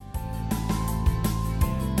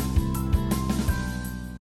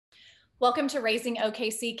Welcome to Raising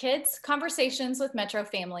OKC Kids, Conversations with Metro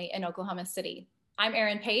Family in Oklahoma City. I'm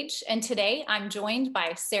Erin Page, and today I'm joined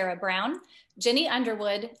by Sarah Brown, Ginny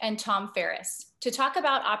Underwood, and Tom Farris to talk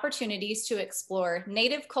about opportunities to explore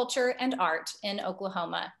Native culture and art in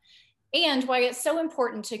Oklahoma, and why it's so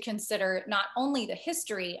important to consider not only the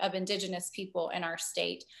history of Indigenous people in our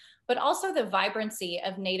state, but also the vibrancy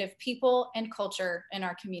of Native people and culture in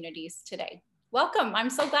our communities today. Welcome.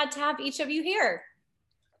 I'm so glad to have each of you here.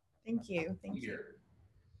 Thank you. Thank you.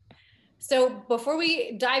 So before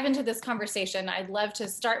we dive into this conversation, I'd love to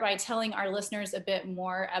start by telling our listeners a bit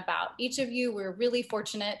more about each of you. We're really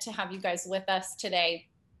fortunate to have you guys with us today.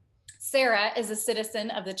 Sarah is a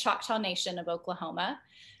citizen of the Choctaw Nation of Oklahoma.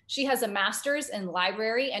 She has a master's in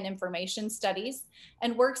library and information studies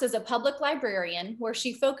and works as a public librarian where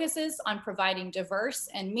she focuses on providing diverse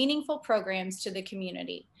and meaningful programs to the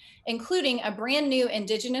community, including a brand new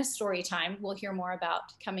Indigenous story time we'll hear more about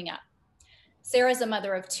coming up. Sarah's a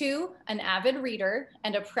mother of two, an avid reader,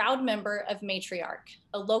 and a proud member of Matriarch,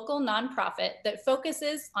 a local nonprofit that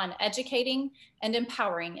focuses on educating and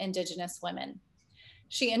empowering Indigenous women.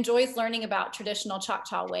 She enjoys learning about traditional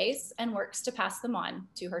Choctaw ways and works to pass them on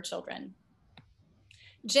to her children.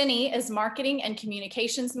 Ginny is Marketing and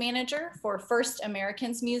Communications Manager for First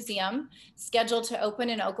Americans Museum, scheduled to open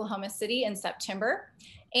in Oklahoma City in September,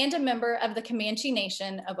 and a member of the Comanche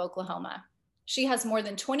Nation of Oklahoma. She has more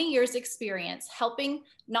than 20 years experience helping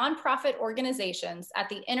nonprofit organizations at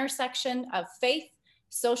the intersection of faith,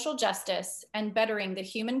 social justice, and bettering the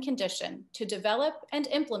human condition to develop and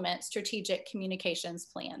implement strategic communications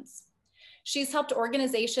plans. She's helped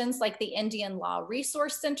organizations like the Indian Law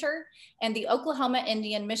Resource Center and the Oklahoma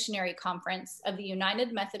Indian Missionary Conference of the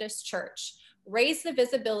United Methodist Church raise the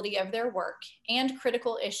visibility of their work and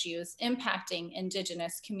critical issues impacting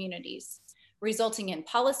Indigenous communities, resulting in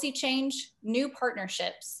policy change, new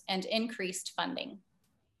partnerships, and increased funding.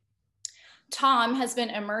 Tom has been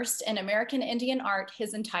immersed in American Indian art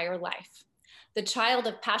his entire life. The child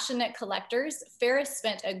of passionate collectors, Farris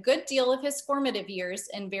spent a good deal of his formative years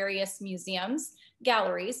in various museums,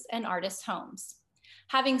 galleries, and artists' homes.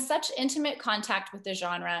 Having such intimate contact with the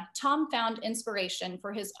genre, Tom found inspiration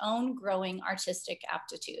for his own growing artistic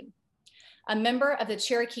aptitude. A member of the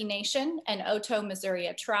Cherokee Nation and Oto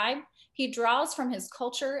Missouri tribe, he draws from his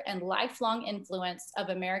culture and lifelong influence of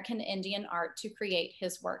American Indian art to create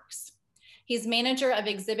his works. He's manager of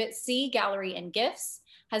Exhibit C Gallery and Gifts,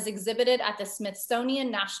 has exhibited at the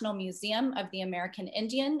Smithsonian National Museum of the American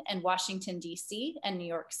Indian in Washington, D.C. and New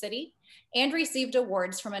York City, and received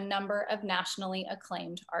awards from a number of nationally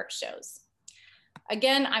acclaimed art shows.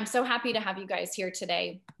 Again, I'm so happy to have you guys here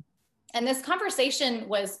today. And this conversation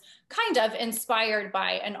was kind of inspired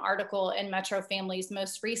by an article in Metro Family's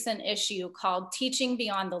most recent issue called Teaching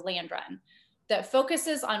Beyond the Land Run, that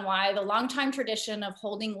focuses on why the longtime tradition of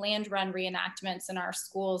holding land run reenactments in our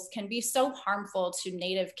schools can be so harmful to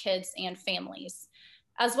Native kids and families,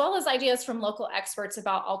 as well as ideas from local experts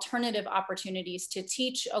about alternative opportunities to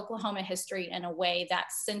teach Oklahoma history in a way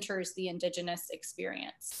that centers the Indigenous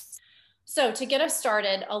experience. So to get us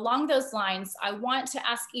started, along those lines, I want to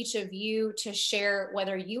ask each of you to share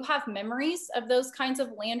whether you have memories of those kinds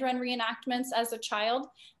of land run reenactments as a child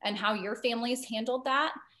and how your families handled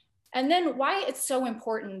that. And then why it's so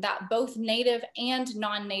important that both Native and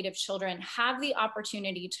non-Native children have the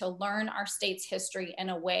opportunity to learn our state's history in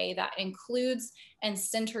a way that includes and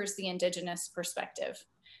centers the Indigenous perspective.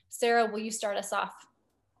 Sarah, will you start us off?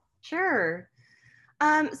 Sure.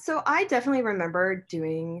 So I definitely remember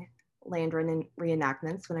doing land run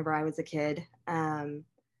reenactments whenever I was a kid. And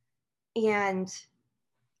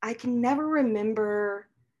I can never remember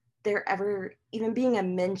there ever even being a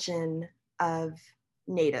mention of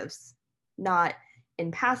Natives, not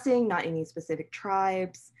in passing, not any specific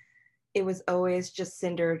tribes. It was always just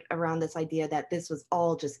centered around this idea that this was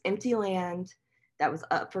all just empty land that was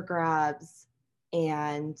up for grabs,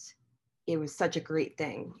 and it was such a great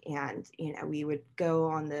thing. And, we would go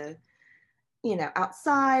on the,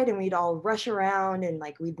 outside, and we'd all rush around, and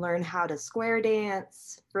we'd learn how to square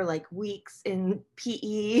dance for weeks in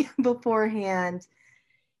PE beforehand.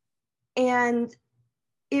 And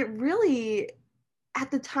it really, at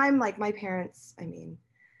the time, my parents,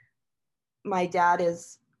 my dad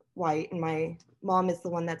is white and my mom is the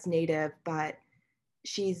one that's Native, but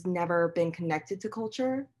she's never been connected to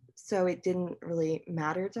culture, so it didn't really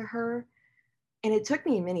matter to her. And it took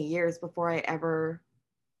me many years before I ever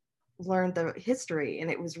learned the history, and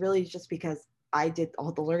it was really just because I did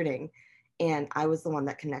all the learning and I was the one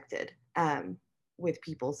that connected with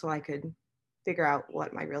people so I could figure out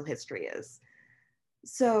what my real history is.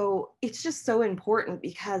 So it's just so important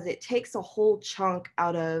because it takes a whole chunk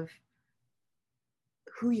out of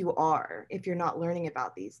who you are if you're not learning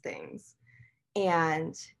about these things.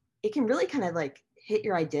 And it can really kind of like hit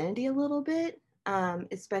your identity a little bit,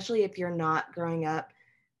 especially if you're not growing up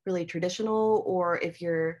really traditional, or if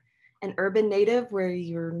you're an urban native where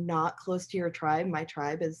you're not close to your tribe. My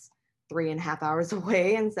tribe is 3.5 hours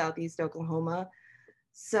away in Southeast Oklahoma.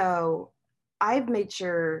 So I've made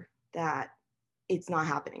sure that it's not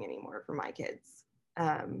happening anymore for my kids.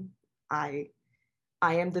 I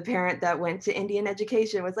I am the parent that went to Indian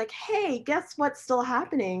education, was like, hey, guess what's still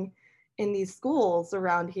happening in these schools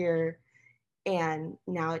around here? And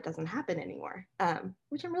now it doesn't happen anymore,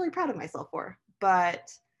 which I'm really proud of myself for.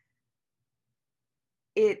 But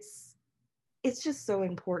it's just so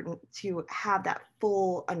important to have that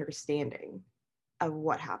full understanding of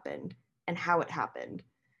what happened and how it happened,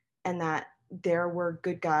 and that there were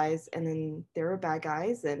good guys and then there were bad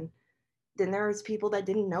guys, and then there was people that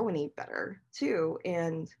didn't know any better too,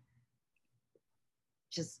 and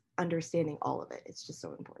just understanding all of it. It's just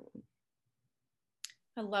so important.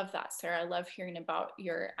 I love that, Sarah. I love hearing about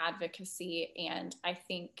your advocacy. And I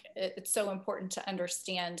think it's so important to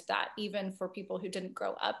understand that even for people who didn't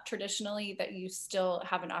grow up traditionally, that you still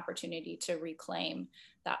have an opportunity to reclaim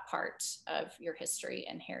that part of your history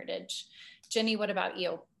and heritage. Ginny, what about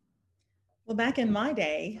you? Well, back in my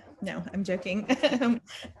day, no, I'm joking.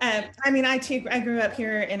 I mean, I grew up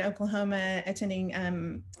here in Oklahoma, attending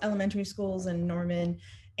elementary schools in Norman,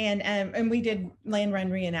 and we did land run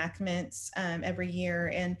reenactments every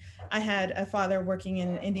year. And I had a father working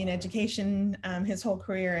in Indian education his whole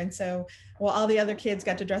career, and so while all the other kids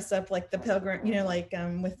got to dress up like the pilgrim, like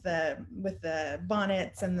with the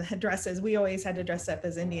bonnets and the dresses, we always had to dress up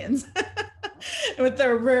as Indians. With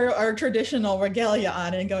our traditional regalia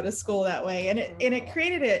on and go to school that way. And it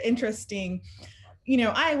created an interesting,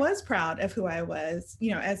 I was proud of who I was,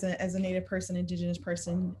 as a Native person, Indigenous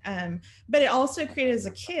person. But it also created, as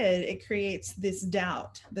a kid, it creates this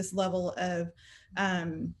doubt, this level of,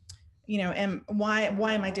 why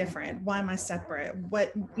am I different? Why am I separate?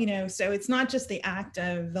 So it's not just the act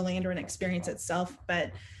of the land run experience itself,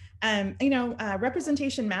 but,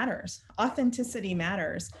 representation matters, authenticity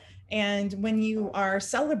matters. And when you are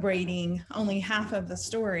celebrating only half of the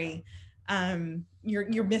story,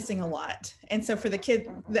 you're missing a lot. And so for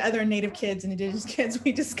the other Native kids and Indigenous kids,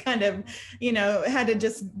 we just kind of, had to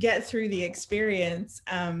just get through the experience.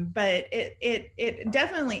 But it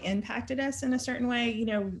definitely impacted us in a certain way.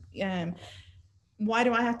 Why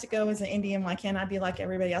do I have to go as an Indian? Why can't I be like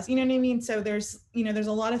everybody else? You know what I mean? So there's a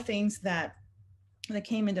lot of things that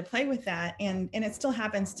came into play with that, and it still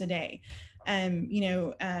happens today.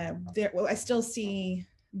 I still see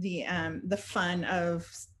the fun of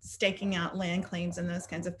staking out land claims and those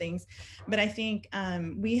kinds of things, but I think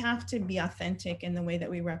we have to be authentic in the way that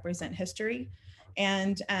we represent history.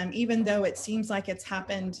 And even though it seems like it's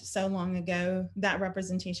happened so long ago, that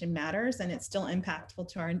representation matters, and it's still impactful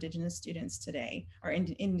to our Indigenous students today, or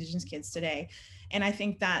Indigenous kids today. And I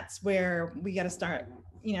think that's where we got to start,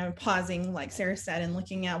 pausing, like Sarah said, and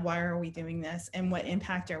looking at why are we doing this, and what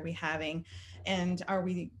impact are we having, and are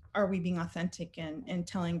we being authentic and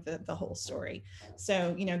telling the whole story.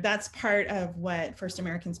 So, that's part of what First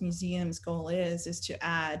Americans Museum's goal is to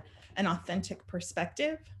add an authentic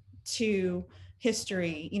perspective to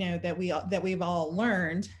history, that we've all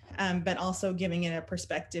learned, but also giving it a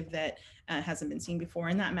perspective that hasn't been seen before,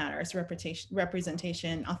 and that matters.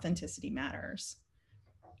 Representation, authenticity matters.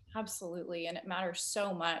 Absolutely. And it matters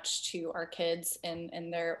so much to our kids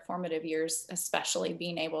in their formative years, especially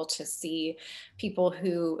being able to see people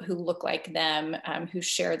who look like them, who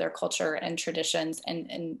share their culture and traditions,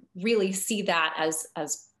 and really see that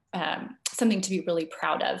as something to be really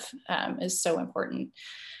proud of, is so important.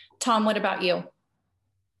 Tom, what about you?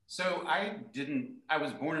 So I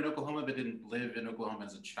was born in Oklahoma, but didn't live in Oklahoma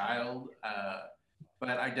as a child. But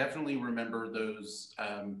I definitely remember those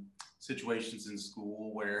situations in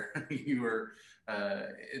school where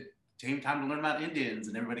it came time to learn about Indians,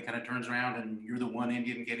 and everybody kind of turns around and you're the one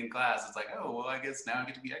Indian kid in class. It's like, oh, well, I guess now I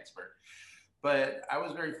get to be expert. But I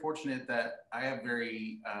was very fortunate that I have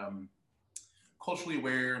very culturally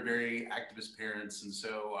aware, very activist parents. And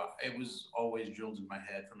so it was always drilled in my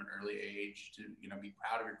head from an early age to, be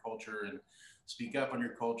proud of your culture and speak up on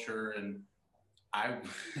your culture. And I,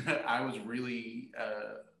 I was really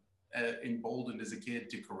emboldened as a kid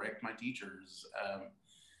to correct my teachers.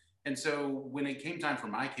 And so when it came time for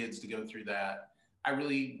my kids to go through that, I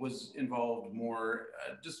really was involved more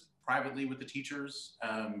just privately with the teachers,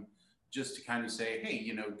 just to kind of say, hey,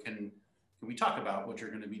 can we talk about what you're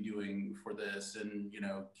going to be doing for this? And,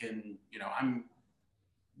 I'm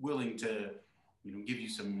willing to, give you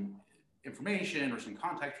some information or some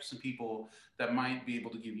contact with some people that might be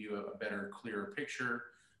able to give you a better, clearer picture.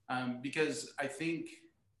 Because I think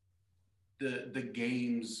the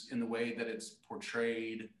games in the way that it's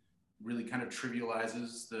portrayed really kind of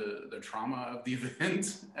trivializes the trauma of the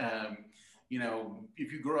event. You know,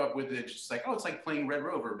 if you grow up with it, just like, oh, it's like playing Red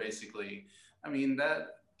Rover, basically. I mean,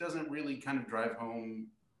 that doesn't really kind of drive home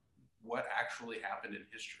what actually happened in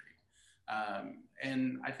history.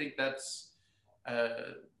 And I think that's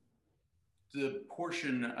the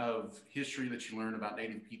portion of history that you learn about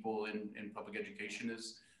Native people in public education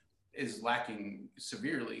is lacking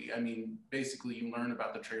severely. I mean, basically you learn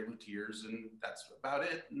about the Trail of Tears and that's about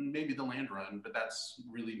it, and maybe the Land Run, but that's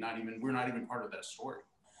really not even, we're not even part of that story.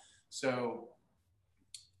 So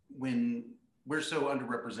when we're so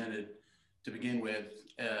underrepresented to begin with,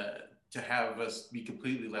 to have us be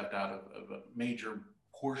completely left out of a major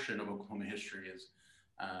portion of Oklahoma history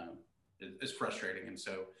is frustrating. And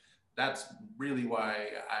so that's really why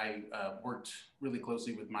I worked really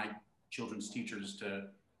closely with my children's teachers to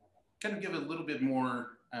kind of give a little bit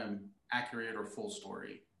more accurate or full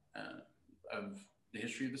story of the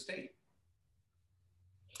history of the state.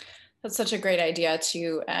 That's such a great idea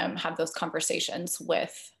to have those conversations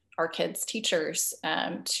with our kids' teachers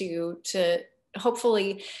to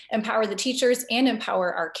hopefully empower the teachers and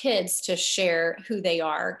empower our kids to share who they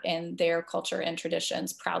are and their culture and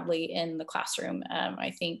traditions proudly in the classroom.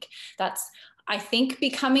 I think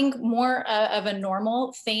becoming more of a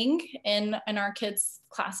normal thing in our kids'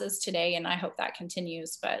 classes today, and I hope that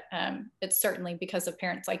continues. But it's certainly because of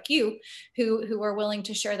parents like you who are willing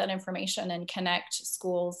to share that information and connect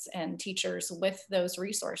schools and teachers with those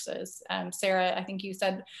resources. Sarah, I think you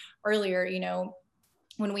said earlier, you know,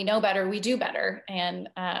 when we know better, we do better. And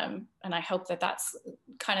I hope that that's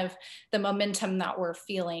kind of the momentum that we're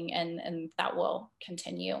feeling and that will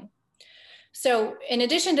continue. So in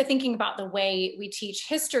addition to thinking about the way we teach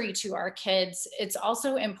history to our kids, it's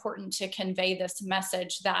also important to convey this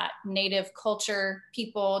message that Native culture,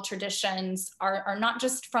 people, traditions are not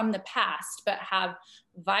just from the past, but have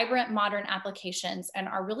vibrant modern applications and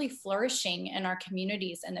are really flourishing in our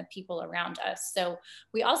communities and the people around us. So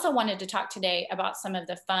we also wanted to talk today about some of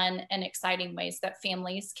the fun and exciting ways that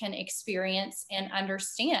families can experience and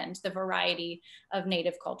understand the variety of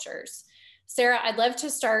Native cultures. Sarah, I'd love to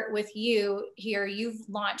start with you here. You've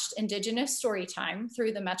launched Indigenous Storytime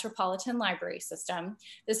through the Metropolitan Library System.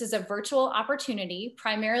 This is a virtual opportunity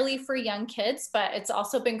primarily for young kids, but it's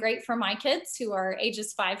also been great for my kids who are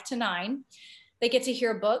ages 5 to 9. They get to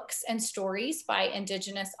hear books and stories by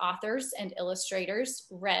Indigenous authors and illustrators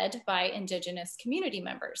read by Indigenous community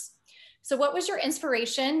members. So what was your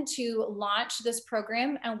inspiration to launch this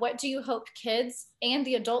program, and what do you hope kids and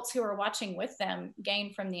the adults who are watching with them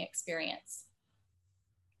gain from the experience?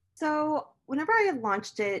 So whenever I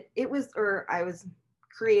launched it, I was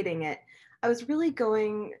creating it, I was really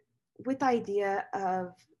going with the idea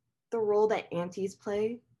of the role that aunties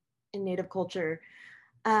play in Native culture,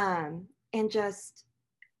 and just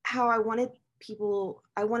how I wanted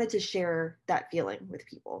to share that feeling with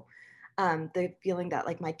people. The feeling that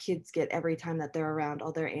like my kids get every time that they're around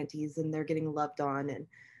all their aunties and they're getting loved on and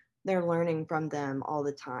they're learning from them all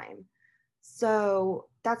the time. So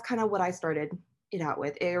that's kind of what I started it out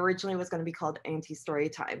with. It originally was going to be called Auntie Story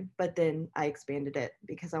Time, but then I expanded it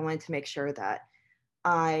because I wanted to make sure that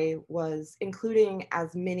I was including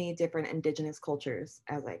as many different Indigenous cultures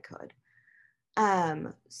as I could.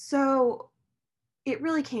 So it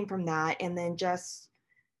really came from that, and then just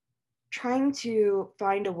trying to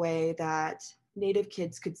find a way that Native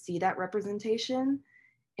kids could see that representation,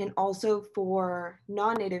 and also for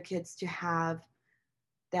non-Native kids to have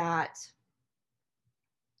that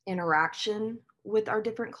interaction with our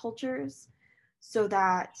different cultures so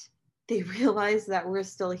that they realize that we're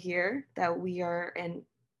still here, that we are an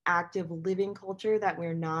active living culture, that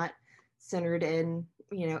we're not centered in,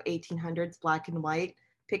 1800s black and white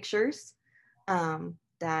pictures.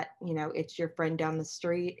 That, it's your friend down the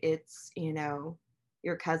street, it's,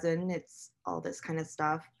 your cousin, it's all this kind of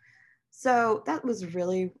stuff. So that was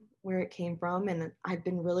really where it came from. And I've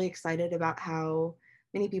been really excited about how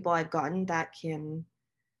many people I've gotten that can,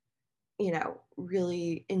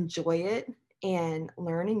 really enjoy it and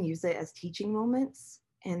learn and use it as teaching moments.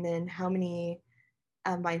 And then how many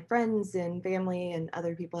of my friends and family and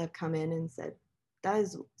other people have come in and said, that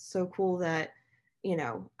is so cool that,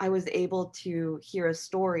 I was able to hear a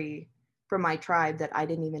story from my tribe that I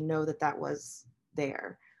didn't even know that was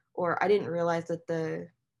there, or I didn't realize that the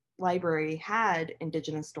library had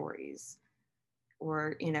Indigenous stories,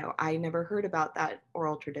 or, I never heard about that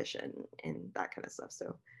oral tradition and that kind of stuff.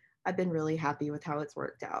 So I've been really happy with how it's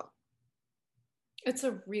worked out. It's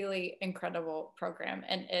a really incredible program,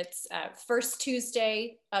 and it's first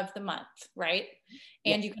Tuesday of the month, right?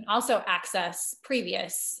 And you can also access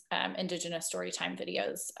previous Indigenous Storytime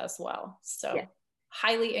videos as well. So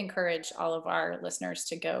highly encourage all of our listeners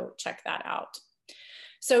to go check that out.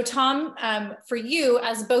 So Tom, for you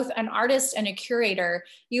as both an artist and a curator,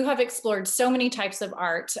 you have explored so many types of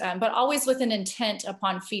art, but always with an intent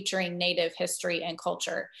upon featuring Native history and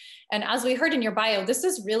culture. And as we heard in your bio, this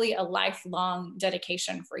is really a lifelong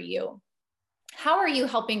dedication for you. How are you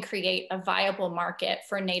helping create a viable market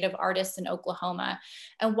for Native artists in Oklahoma?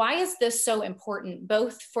 And why is this so important,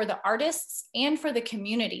 both for the artists and for the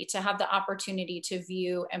community to have the opportunity to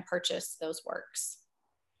view and purchase those works?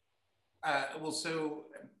 Well, so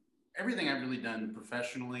everything I've really done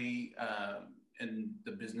professionally and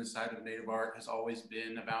the business side of Native art has always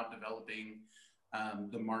been about developing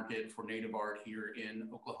the market for Native art here in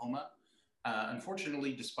Oklahoma.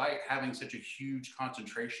 Unfortunately, despite having such a huge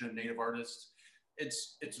concentration of Native artists,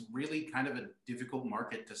 it's really kind of a difficult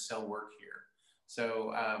market to sell work here.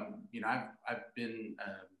 So, you know,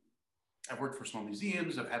 I've worked for small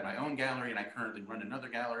museums, I've had my own gallery, and I currently run another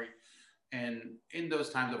gallery. And in those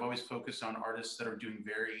times, I've always focused on artists that are doing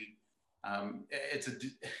very, it's a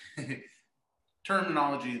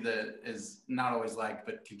terminology that is not always liked,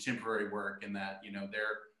 but contemporary work, in that, you know,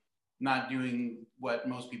 they're not doing what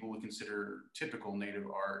most people would consider typical Native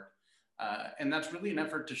art. And that's really an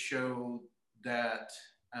effort to show that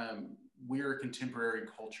we're a contemporary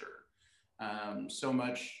culture. So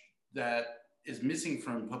much that is missing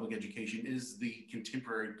from public education is the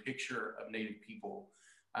contemporary picture of Native people.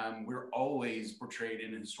 We're always portrayed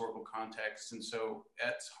in a historical context. And so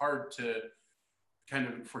it's hard to kind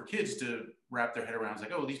of, for kids to wrap their head around. It's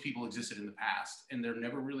like, oh, these people existed in the past, and they're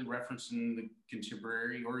never really referenced in the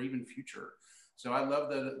contemporary or even future. So I love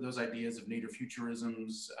those ideas of Native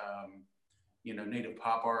futurisms, you know, Native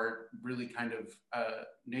pop art, really kind of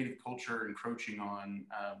Native culture encroaching on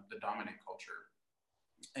the dominant culture.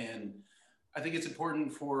 And I think it's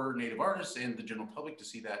important for Native artists and the general public to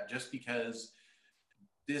see that, just because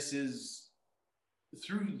this is,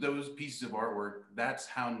 through those pieces of artwork, that's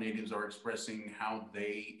how Natives are expressing how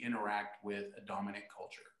they interact with a dominant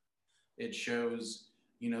culture. It shows,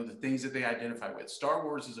 you know, the things that they identify with. Star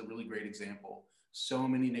Wars is a really great example. So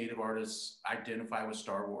many Native artists identify with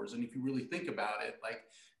Star Wars. And if you really think about it, like,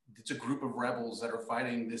 it's a group of rebels that are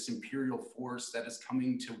fighting this imperial force that is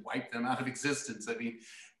coming to wipe them out of existence. I mean,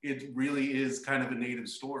 it really is kind of a Native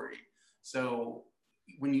story. So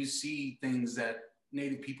when you see things that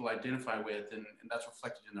Native people identify with, and that's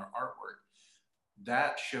reflected in their artwork,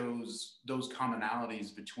 that shows those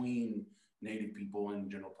commonalities between Native people and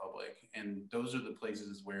general public. And those are the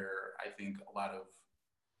places where I think a lot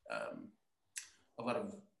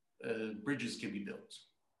of bridges can be built.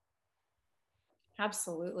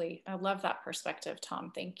 Absolutely. I love that perspective,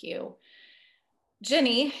 Tom. Thank you.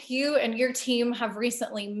 Ginny, you and your team have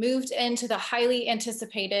recently moved into the highly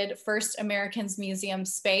anticipated First Americans Museum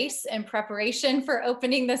space in preparation for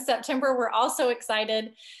opening this September. We're also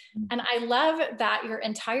excited. And I love that your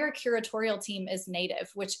entire curatorial team is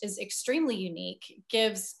Native, which is extremely unique,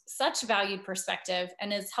 gives such valued perspective,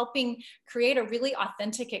 and is helping create a really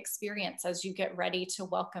authentic experience as you get ready to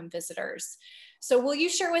welcome visitors. So will you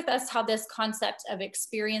share with us how this concept of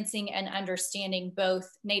experiencing and understanding both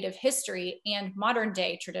Native history and modern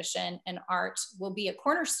day tradition and art will be a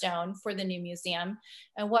cornerstone for the new museum,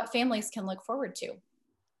 and what families can look forward to?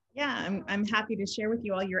 Yeah, I'm happy to share with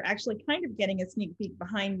you all. You're actually kind of getting a sneak peek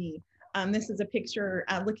behind me. This is a picture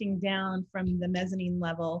looking down from the mezzanine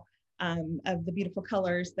level of the beautiful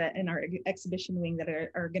colors that in our exhibition wing that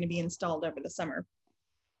are going to be installed over the summer.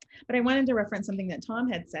 But I wanted to reference something that Tom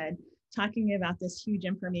had said, talking about this huge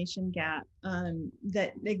information gap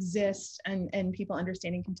that exists and people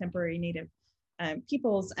understanding contemporary Native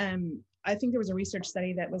peoples. I think there was a research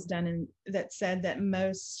study that was done that said that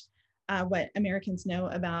most what Americans know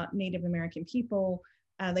about Native American people,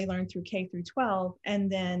 they learn through K through 12,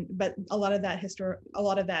 and then, but a lot of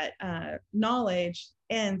that knowledge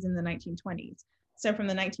ends in the 1920s. So from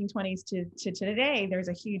the 1920s to today, there's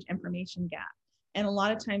a huge information gap. And a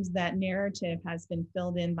lot of times that narrative has been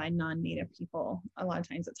filled in by non-Native people. A lot of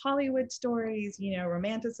times it's Hollywood stories, you know,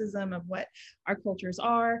 romanticism of what our cultures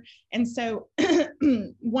are. And so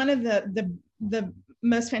one of the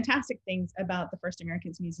most fantastic things about the First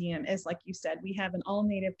Americans Museum is, like you said, we have an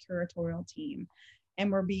all-Native curatorial team,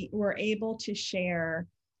 and we're able to share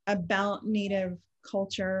about Native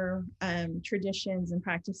culture, traditions and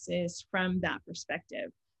practices from that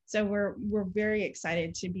perspective. So we're very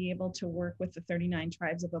excited to be able to work with the 39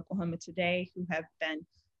 tribes of Oklahoma today who have been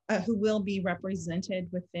who will be represented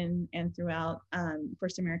within and throughout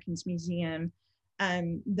First Americans Museum.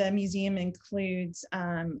 The museum includes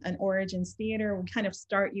an origins theater. We kind of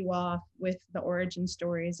start you off with the origin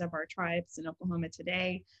stories of our tribes in Oklahoma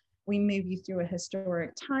today. We move you through a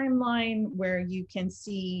historic timeline where you can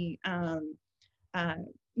see,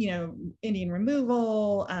 Indian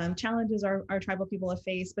removal, challenges our tribal people have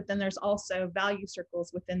faced, but then there's also value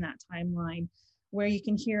circles within that timeline where you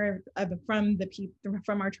can hear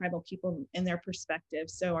from our tribal people and their perspective.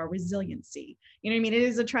 So our resiliency, you know what I mean? It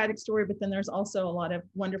is a tragic story, but then there's also a lot of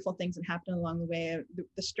wonderful things that happen along the way,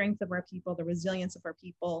 the strength of our people, the resilience of our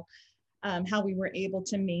people, how we were able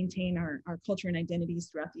to maintain our culture and identities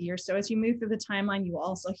throughout the year. So as you move through the timeline, you will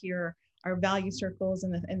also hear our value circles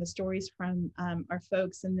and the stories from our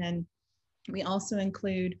folks. And then we also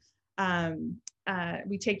include,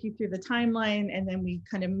 we take you through the timeline, and then we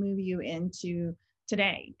kind of move you into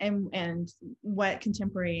today and what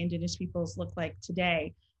contemporary Indigenous peoples look like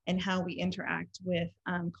today, and how we interact with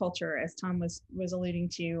culture, as Tom was alluding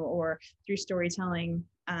to, or through storytelling.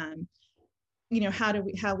 How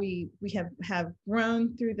we have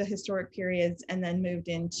grown through the historic periods and then moved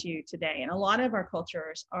into today. And a lot of our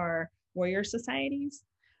cultures are warrior societies.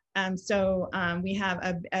 So we have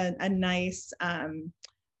a nice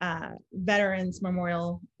veterans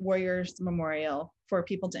memorial, warriors memorial for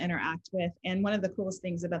people to interact with. And one of the coolest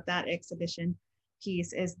things about that exhibition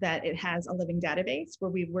piece is that it has a living database where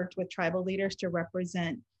we've worked with tribal leaders to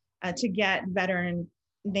represent, to get veteran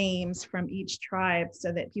names from each tribe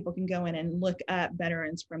so that people can go in and look up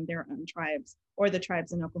veterans from their own tribes or the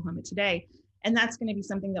tribes in Oklahoma today. And that's going to be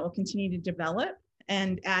something that will continue to develop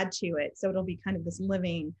and add to it. So it'll be kind of this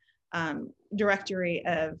living directory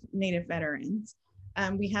of Native veterans.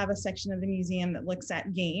 We have a section of the museum that looks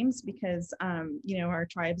at games because, our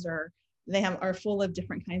tribes are full of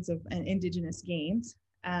different kinds of Indigenous games.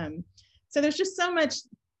 So there's just so much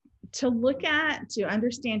to look at, to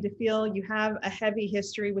understand, to feel. You have a heavy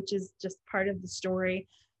history, which is just part of the story,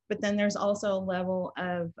 but then there's also a level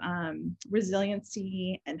of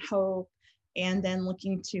resiliency and hope, and then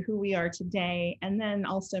looking to who we are today, and then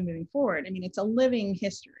also moving forward. I mean, it's a living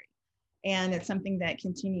history, and it's something that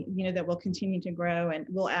that will continue to grow, and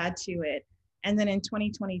we'll add to it. And then in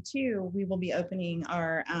 2022, we will be opening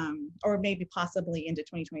our, or maybe possibly into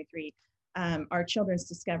 2023, our Children's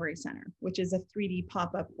Discovery Center, which is a 3D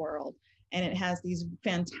pop-up world. And it has these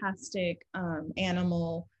fantastic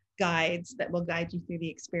animal guides that will guide you through the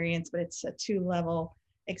experience, but it's a 2-level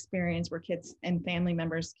experience where kids and family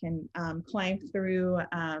members can climb through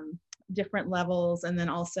different levels and then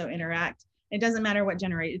also interact. It doesn't matter what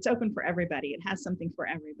generation, it's open for everybody. It has something for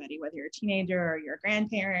everybody, whether you're a teenager or you're a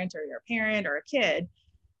grandparent or you're a parent or a kid.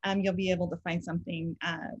 You'll be able to find something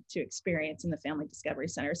to experience in the Family Discovery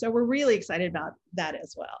Center. So we're really excited about that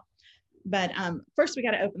as well. But first we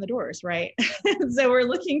got to open the doors, right? So we're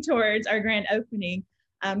looking towards our grand opening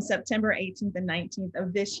September 18th and 19th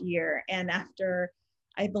of this year. And after,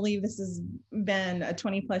 I believe this has been a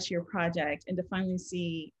 20+ year project, and to finally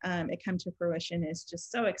see it come to fruition is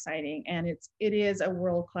just so exciting. And it is a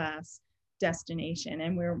world-class destination,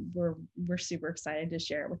 and we're super excited to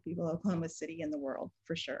share it with people of Oklahoma City and the world,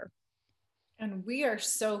 for sure. And we are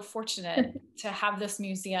so fortunate to have this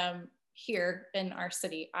museum here in our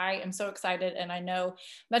city. I am so excited, and I know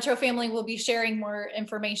Metro Family will be sharing more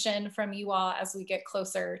information from you all as we get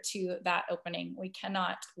closer to that opening. We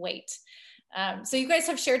cannot wait. So you guys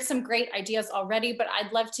have shared some great ideas already, but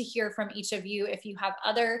I'd love to hear from each of you if you have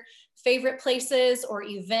other favorite places or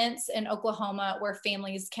events in Oklahoma where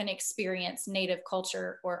families can experience Native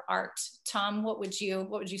culture or art. Tom, what would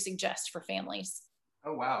you suggest for families?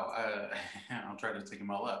 Oh, wow. I'll try to take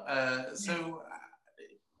them all up. So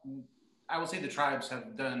I will say the tribes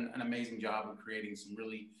have done an amazing job of creating some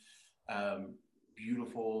really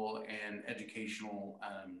beautiful and educational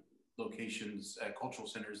locations, cultural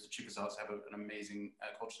centers. The Chickasaws have an amazing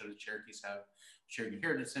cultural center. The Cherokees have Cherokee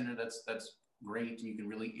Heritage Center. That's great, and you can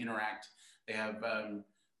really interact. They have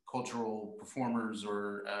cultural performers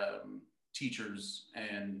or teachers,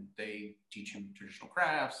 and they teach you traditional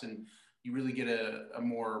crafts, and you really get a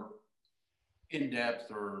more in-depth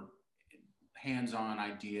or hands-on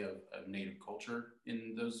idea of Native culture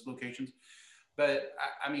in those locations. But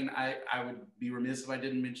I would be remiss if I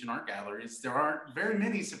didn't mention art galleries. There aren't very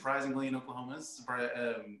many, surprisingly, in Oklahoma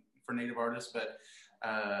for Native artists, but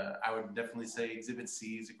I would definitely say Exhibit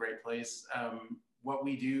C is a great place. What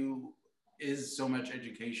we do is so much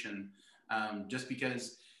education, just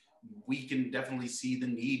because we can definitely see the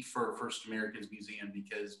need for a First Americans Museum,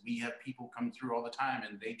 because we have people come through all the time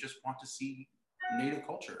and they just want to see Native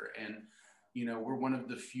culture. And You know, we're one of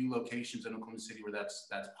the few locations in Oklahoma City where that's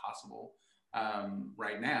possible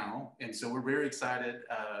right now. And so we're very excited.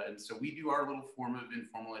 And so we do our little form of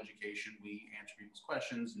informal education. We answer people's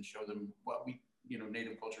questions and show them what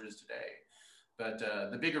Native culture is today. But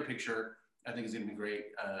the bigger picture, I think, is going to be great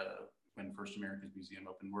when First Americas Museum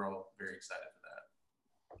open. We're all very excited for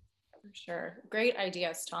that. For sure. Great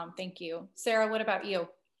ideas, Tom. Thank you. Sarah, what about you?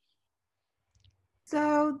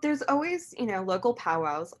 So there's always, local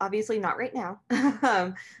powwows, obviously not right now,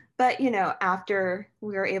 but, after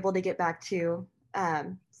we are able to get back to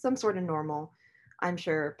some sort of normal, I'm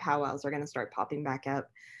sure powwows are going to start popping back up.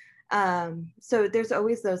 So there's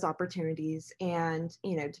always those opportunities, and,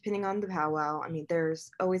 depending on the powwow, I mean, there's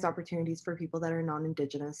always opportunities for people that are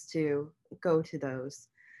non-Indigenous to go to those.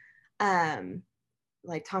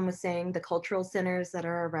 Like Tom was saying, the cultural centers that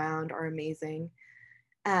are around are amazing.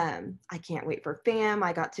 I can't wait for FAM.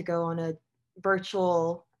 I got to go on a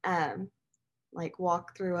virtual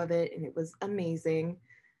walkthrough of it, and it was amazing.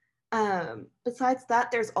 Besides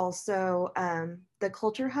that, there's also the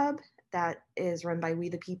Culture Hub that is run by We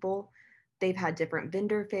the People. They've had different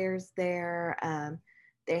vendor fairs there.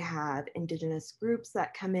 They have Indigenous groups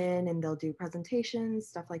that come in and they'll do presentations,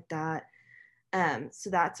 stuff like that.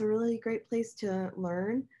 So that's a really great place to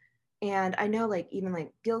learn. And I know even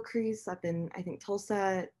Gilcrease up in, I think,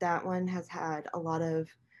 Tulsa, that one has had a lot of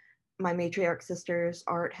my matriarch sisters'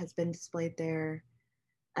 art has been displayed there.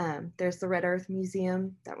 There's the Red Earth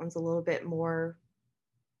Museum. That one's a little bit more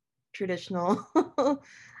traditional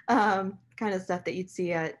kind of stuff that you'd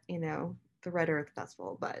see at, the Red Earth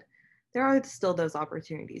Festival. But there are still those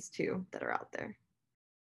opportunities too that are out there.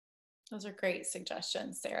 Those are great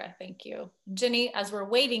suggestions, Sarah. Thank you. Ginny, as we're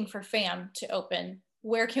waiting for FAM to open,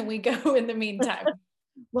 where can we go in the meantime?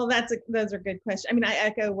 Well, those are good questions. I mean, I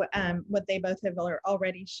echo what they both have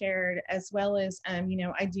already shared, as well as, I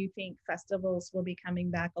do think festivals will be coming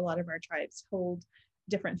back. A lot of our tribes hold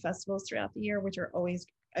different festivals throughout the year, which are always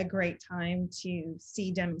a great time to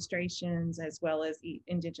see demonstrations as well as eat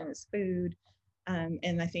Indigenous food.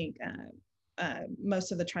 And I think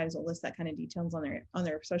most of the tribes will list that kind of details on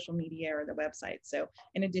their social media or their website. So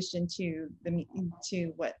in addition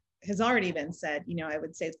to what has already been said, I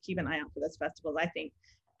would say keep an eye out for those festivals. I think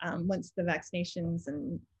once the vaccinations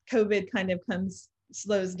and COVID kind of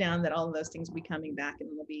slows down, that all of those things will be coming back, and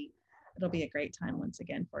it'll be a great time once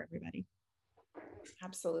again for everybody.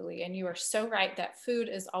 Absolutely. And you are so right that food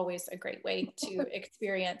is always a great way to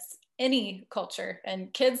experience any culture,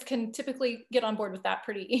 and kids can typically get on board with that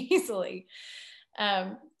pretty easily.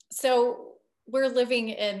 So we're living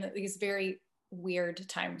in these very weird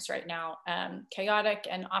times right now, chaotic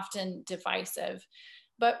and often divisive.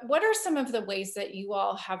 But what are some of the ways that you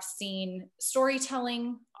all have seen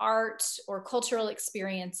storytelling, art, or cultural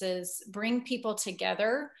experiences bring people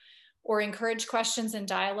together or encourage questions and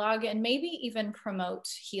dialogue, and maybe even promote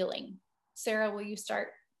healing? Sarah, will you start?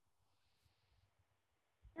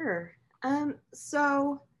 Sure.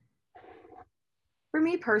 So for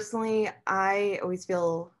me personally, I always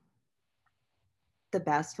feel the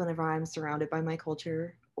best whenever I'm surrounded by my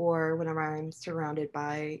culture, or whenever I'm surrounded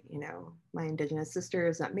by, my Indigenous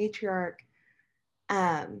sisters, that matriarch.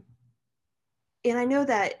 And I know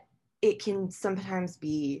that it can sometimes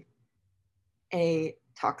be a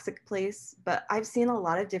toxic place, but I've seen a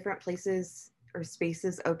lot of different places or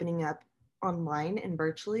spaces opening up online and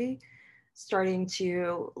virtually, starting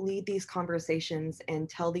to lead these conversations and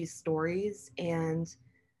tell these stories, and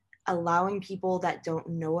allowing people that don't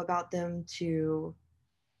know about them to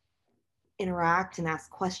interact and ask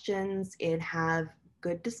questions and have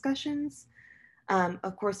good discussions.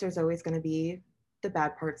 Of course, there's always going to be the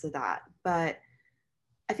bad parts of that, but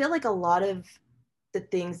I feel like a lot of the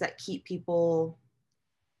things that keep people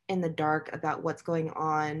in the dark about what's going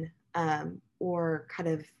on, or kind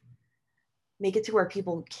of make it to where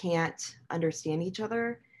people can't understand each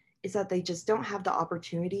other, is that they just don't have the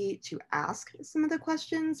opportunity to ask some of the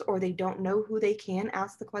questions, or they don't know who they can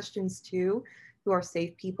ask the questions to, who are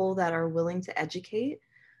safe people that are willing to educate,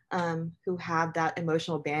 who have that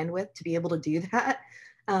emotional bandwidth to be able to do that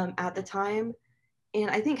at the time. And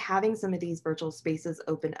I think having some of these virtual spaces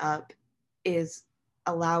open up is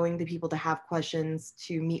allowing the people to have questions,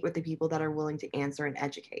 to meet with the people that are willing to answer and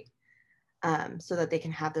educate, so that they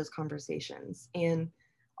can have those conversations. And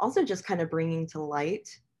also just kind of bringing to light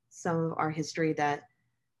some of our history that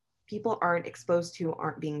people aren't exposed to,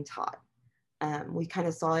 aren't being taught. We kind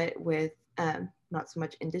of saw it with not so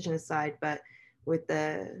much Indigenous side, but with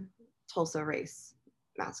the Tulsa race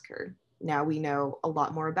massacre. Now we know a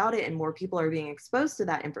lot more about it, and more people are being exposed to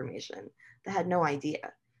that information that had no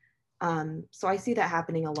idea. So I see that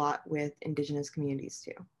happening a lot with Indigenous communities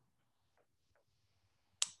too.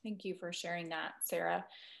 Thank you for sharing that, Sarah.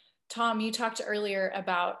 Tom, you talked earlier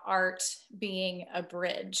about art being a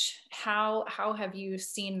bridge. How have you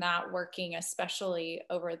seen that working, especially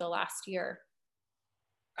over the last year?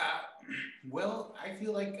 Well, I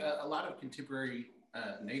feel like a lot of contemporary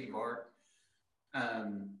Native art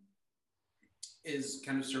um, is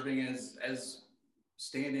kind of serving as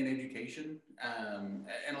stand-in education,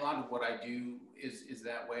 and a lot of what I do is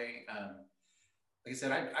that way. Like I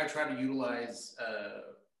said, I try to utilize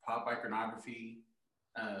pop iconography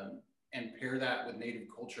and pair that with Native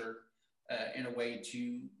culture in a way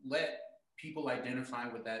to let people identify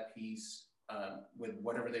with that piece, with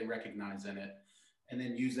whatever they recognize in it, and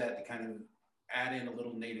then use that to kind of add in a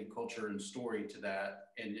little Native culture and story to that.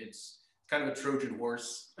 And it's kind of a Trojan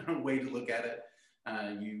horse way to look at it.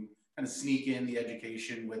 You kind of sneak in the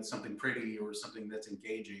education with something pretty or something that's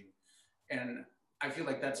engaging. And I feel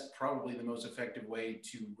like that's probably the most effective way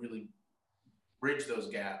to really bridge those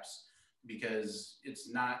gaps, because it's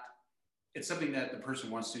something that the person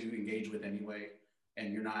wants to engage with anyway.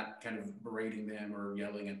 And you're not kind of berating them or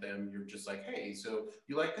yelling at them. You're just like, hey, so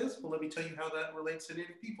you like this? Well, let me tell you how that relates to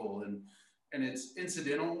Native people. And it's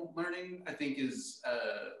incidental learning, I think, is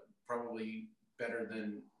probably better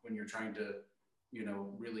than when you're trying to,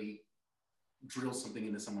 really drill something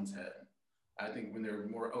into someone's head. I think when they're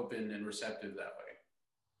more open and receptive that way.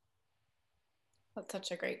 That's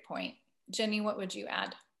such a great point. Ginny, what would you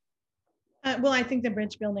add? Well, I think the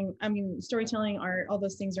bridge building, storytelling, art, all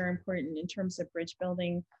those things are important in terms of bridge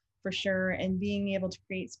building for sure. And being able to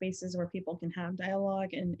create spaces where people can have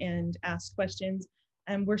dialogue and ask questions.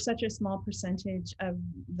 And we're such a small percentage of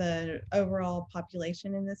the overall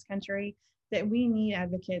population in this country that we need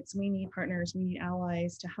advocates, we need partners, we need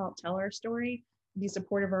allies to help tell our story, be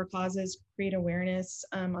supportive of our causes, create awareness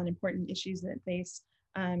on important issues that face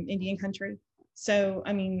Indian country. So,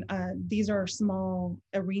 these are small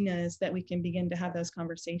arenas that we can begin to have those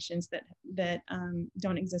conversations that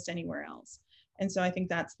don't exist anywhere else. And so I think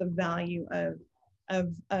that's the value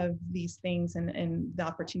of these things and the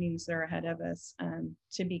opportunities that are ahead of us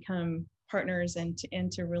to become partners and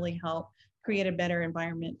to really help create a better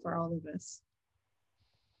environment for all of us.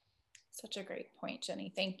 Such a great point,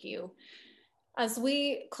 Ginny. Thank you. As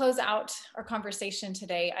we close out our conversation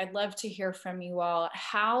today, I'd love to hear from you all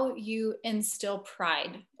how you instill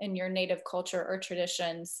pride in your Native culture or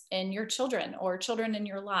traditions in your children or children in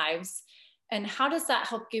your lives. And how does that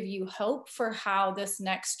help give you hope for how this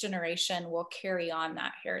next generation will carry on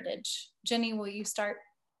that heritage? Ginny, will you start?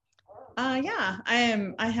 Yeah,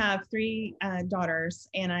 I have 3 daughters,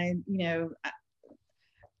 and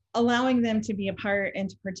allowing them to be a part and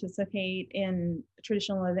to participate in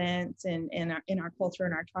traditional events and in our culture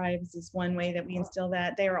and our tribes is one way that we instill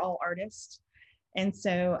that. They are all artists. And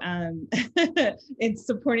so it's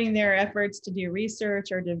supporting their efforts to do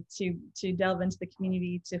research or to delve into the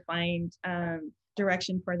community to find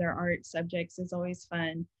direction for their art subjects is always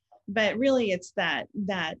fun. But really it's that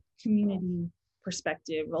community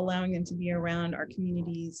perspective, allowing them to be around our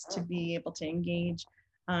communities, to be able to engage,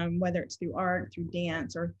 whether it's through art, through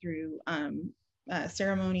dance, or through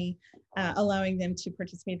ceremony, allowing them to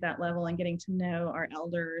participate at that level and getting to know our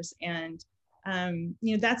elders. And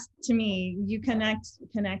that's, to me, you connect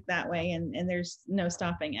that way, and there's no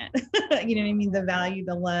stopping it. You know what I mean? The value,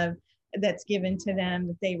 the love that's given to them,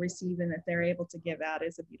 that they receive and that they're able to give out,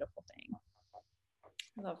 is a beautiful thing.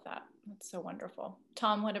 I love that. That's so wonderful.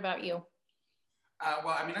 Tom, what about you?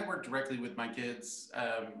 Well, I work directly with my kids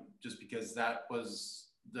just because that was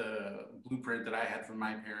the blueprint that I had from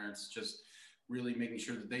my parents, just really making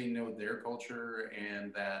sure that they know their culture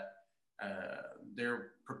and that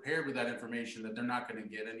they're prepared with that information that they're not going to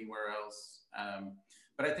get anywhere else.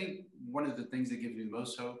 But I think one of the things that gives me the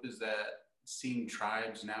most hope is that seeing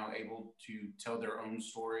tribes now able to tell their own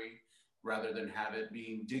story rather than have it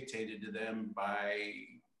being dictated to them by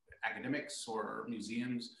academics or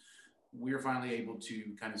museums. We're finally able to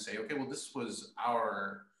kind of say, okay, well, this was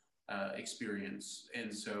our experience.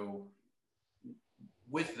 And so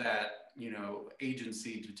with that,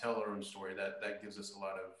 agency to tell our own story, that gives us a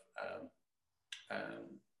lot of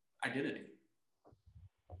identity.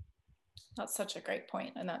 That's such a great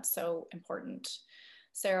point, and that's so important.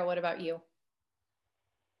 Sarah, what about you?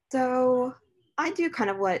 So I do kind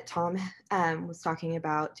of what Tom was talking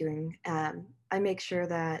about doing. I make sure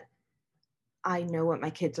that I know what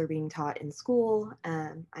my kids are being taught in school.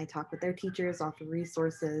 I talk with their teachers, offer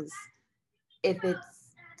resources. If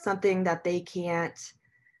it's something that they can't,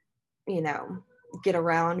 get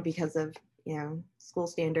around because of, school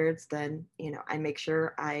standards, then, I make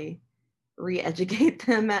sure I re-educate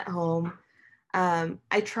them at home.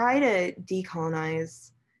 I try to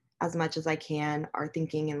decolonize as much as I can our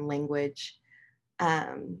thinking and language,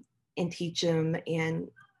 and teach them and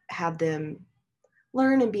have them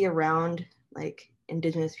learn and be around like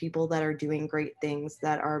Indigenous people that are doing great things,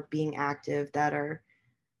 that are being active, that are,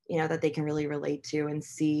 you know, that they can really relate to, and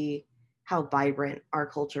see how vibrant our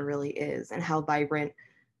culture really is and how vibrant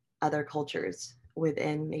other cultures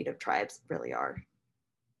within Native tribes really are.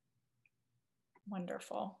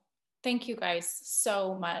 Wonderful. Thank you guys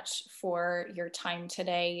so much for your time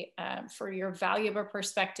today, for your valuable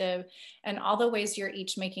perspective, and all the ways you're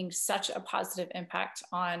each making such a positive impact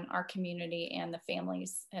on our community and the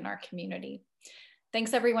families in our community.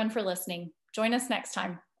 Thanks everyone for listening. Join us next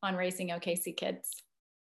time on Raising OKC Kids.